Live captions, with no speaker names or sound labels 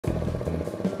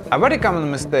A very common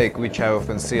mistake, which I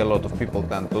often see a lot of people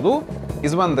tend to do,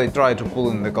 is when they try to pull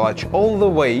in the clutch all the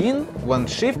way in when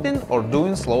shifting or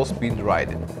doing slow speed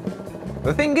riding.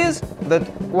 The thing is that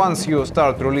once you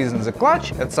start releasing the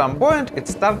clutch, at some point it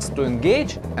starts to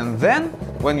engage, and then,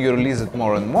 when you release it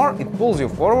more and more, it pulls you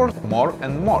forward more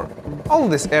and more. All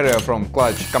this area from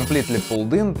clutch completely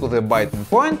pulled in to the biting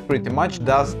point pretty much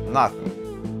does nothing.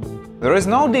 There is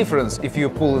no difference if you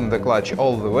pull in the clutch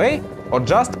all the way or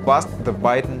just past the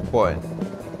biting point.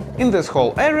 In this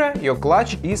whole area your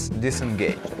clutch is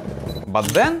disengaged. But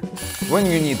then, when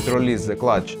you need to release the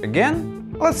clutch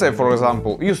again, let's say for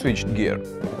example you switched gear.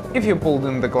 If you pulled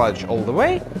in the clutch all the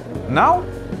way, now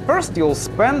first you'll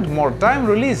spend more time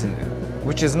releasing it,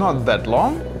 which is not that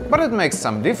long, but it makes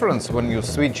some difference when you're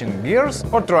switching gears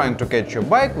or trying to catch your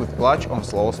bike with clutch on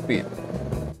slow speed.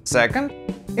 Second,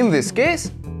 in this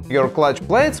case, your clutch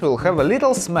plates will have a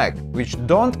little smack, which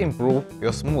don't improve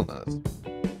your smoothness.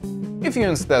 If you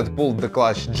instead pulled the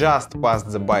clutch just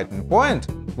past the biting point,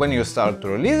 when you start to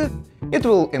release it, it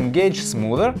will engage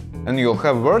smoother and you'll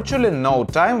have virtually no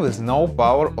time with no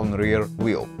power on rear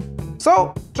wheel.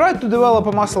 So, try to develop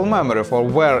a muscle memory for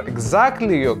where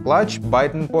exactly your clutch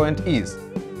biting point is.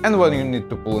 And when you need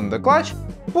to pull in the clutch,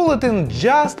 pull it in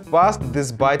just past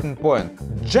this biting point,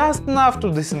 just enough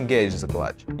to disengage the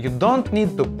clutch. You don't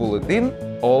need to pull it in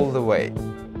all the way.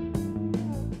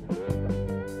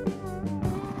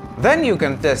 Then you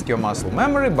can test your muscle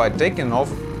memory by taking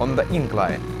off on the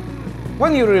incline.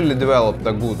 When you really developed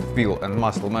a good feel and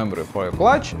muscle memory for your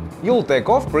clutch, you'll take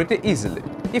off pretty easily.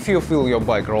 If you feel your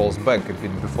bike rolls back a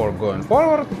bit before going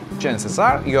forward, chances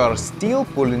are you are still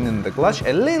pulling in the clutch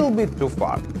a little bit too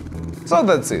far. So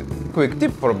that's it, quick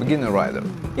tip for beginner rider.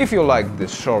 If you like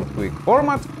this short quick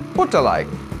format, put a like.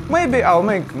 Maybe I'll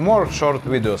make more short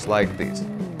videos like this.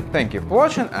 Thank you for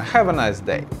watching and have a nice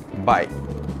day. Bye!